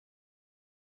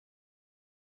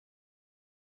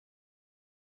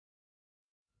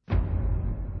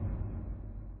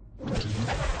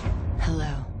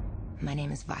My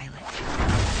name is Violet.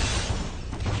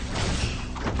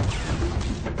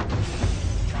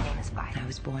 My name is Violet. I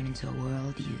was born into a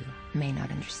world you may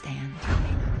not understand.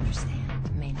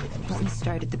 Let me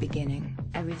start at the beginning.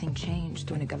 Everything changed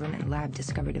when a government lab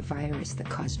discovered a virus that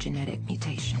caused genetic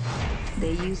mutation.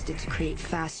 They used it to create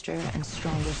faster and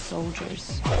stronger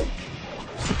soldiers.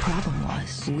 The problem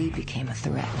was, we became a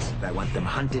threat. I want them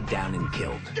hunted down and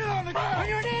killed. Get on the ground! On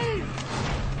your knees!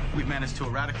 We've managed to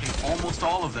eradicate almost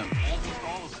all of them.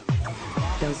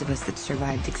 Those of us that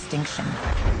survived extinction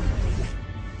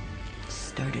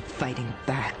started fighting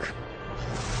back.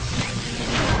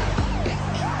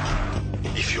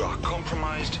 If you are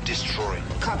compromised, destroy.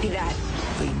 Copy that.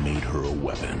 They made her a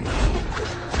weapon.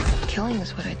 Killing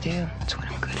is what I do. It's what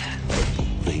I'm good at.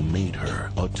 They made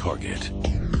her a target.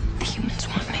 The humans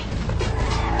want me.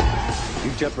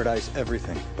 You jeopardize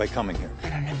everything by coming here. I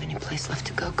don't have any place left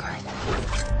to go, Garth.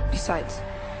 Besides,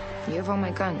 you have all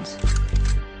my guns.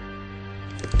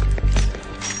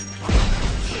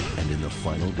 And in the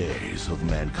final days of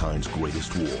mankind's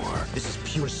greatest war, This is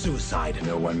pure suicide.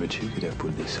 No one but you could have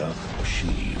pulled this off.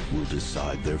 she will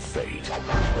decide their fate.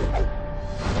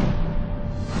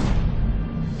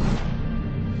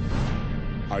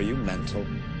 Are you mental?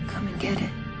 Come and get it.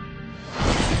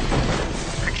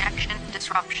 Projection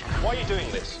disruption. Why are you doing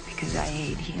this? Because I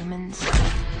hate humans.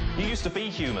 You used to be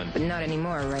human. But not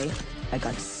anymore, right? I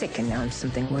got sick and now I'm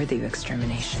something worthy of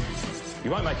extermination.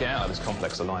 You won't make it out of this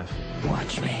complex alive.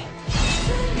 Watch me.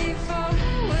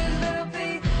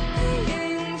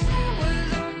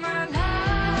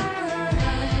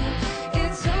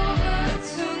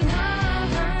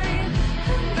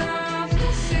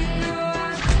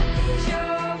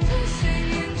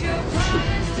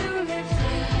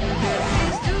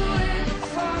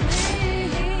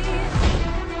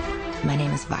 My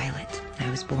name is Violet. I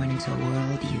was born into a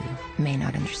world you may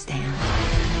not understand.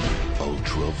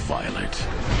 Ultraviolet.